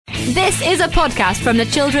This is a podcast from the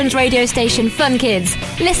children's radio station Fun Kids.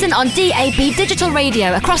 Listen on DAB digital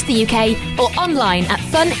radio across the UK or online at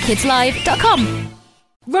funkidslive.com.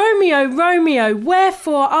 Romeo, Romeo,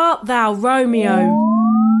 wherefore art thou, Romeo?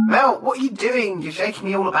 Mel, what are you doing? You're shaking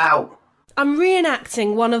me all about. I'm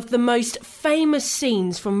reenacting one of the most famous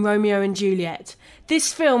scenes from Romeo and Juliet.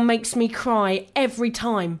 This film makes me cry every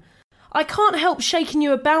time. I can't help shaking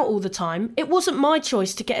you about all the time. It wasn't my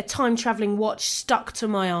choice to get a time-travelling watch stuck to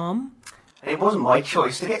my arm. It wasn't my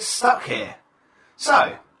choice to get stuck here.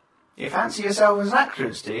 So, you fancy yourself as an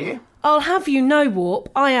actress, do you? I'll have you know, Warp,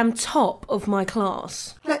 I am top of my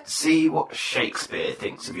class. Let's see what Shakespeare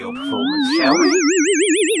thinks of your performance, shall we?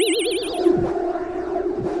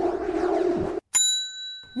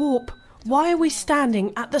 Warp, why are we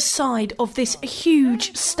standing at the side of this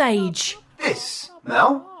huge stage? This,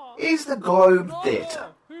 Mel, is the Globe Theatre.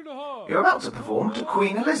 You're about to perform to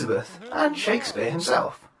Queen Elizabeth and Shakespeare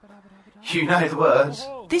himself. You know the words.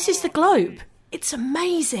 This is the Globe. It's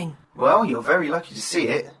amazing. Well, you're very lucky to see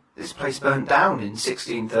it. This place burnt down in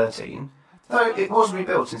 1613, though it was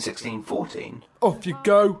rebuilt in 1614. Off you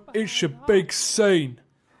go, it's your big scene.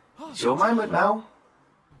 It's your moment, Mel.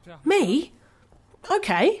 Me?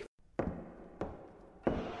 Okay.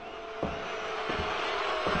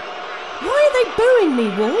 Why are they booing me,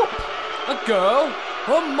 Warp? A girl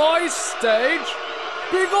on my stage?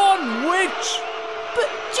 Begone, witch! But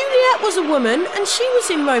Juliet was a woman and she was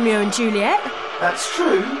in Romeo and Juliet. That's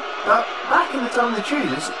true, but back in the time of the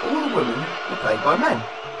Tudors, all the women were played by men.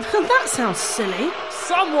 That sounds silly.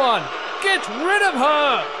 Someone, get rid of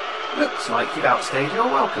her! Looks like you've outstayed your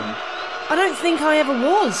welcome. I don't think I ever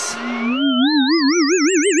was.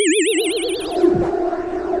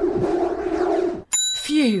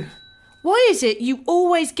 Phew. Why is it you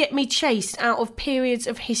always get me chased out of periods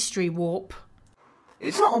of history, Warp?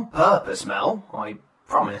 It's not on purpose, Mel, I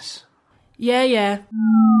promise. Yeah.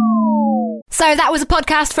 So that was a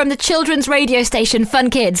podcast from the children's radio station Fun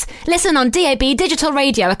Kids. Listen on DAB digital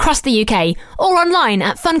radio across the UK or online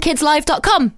at funkidslive.com.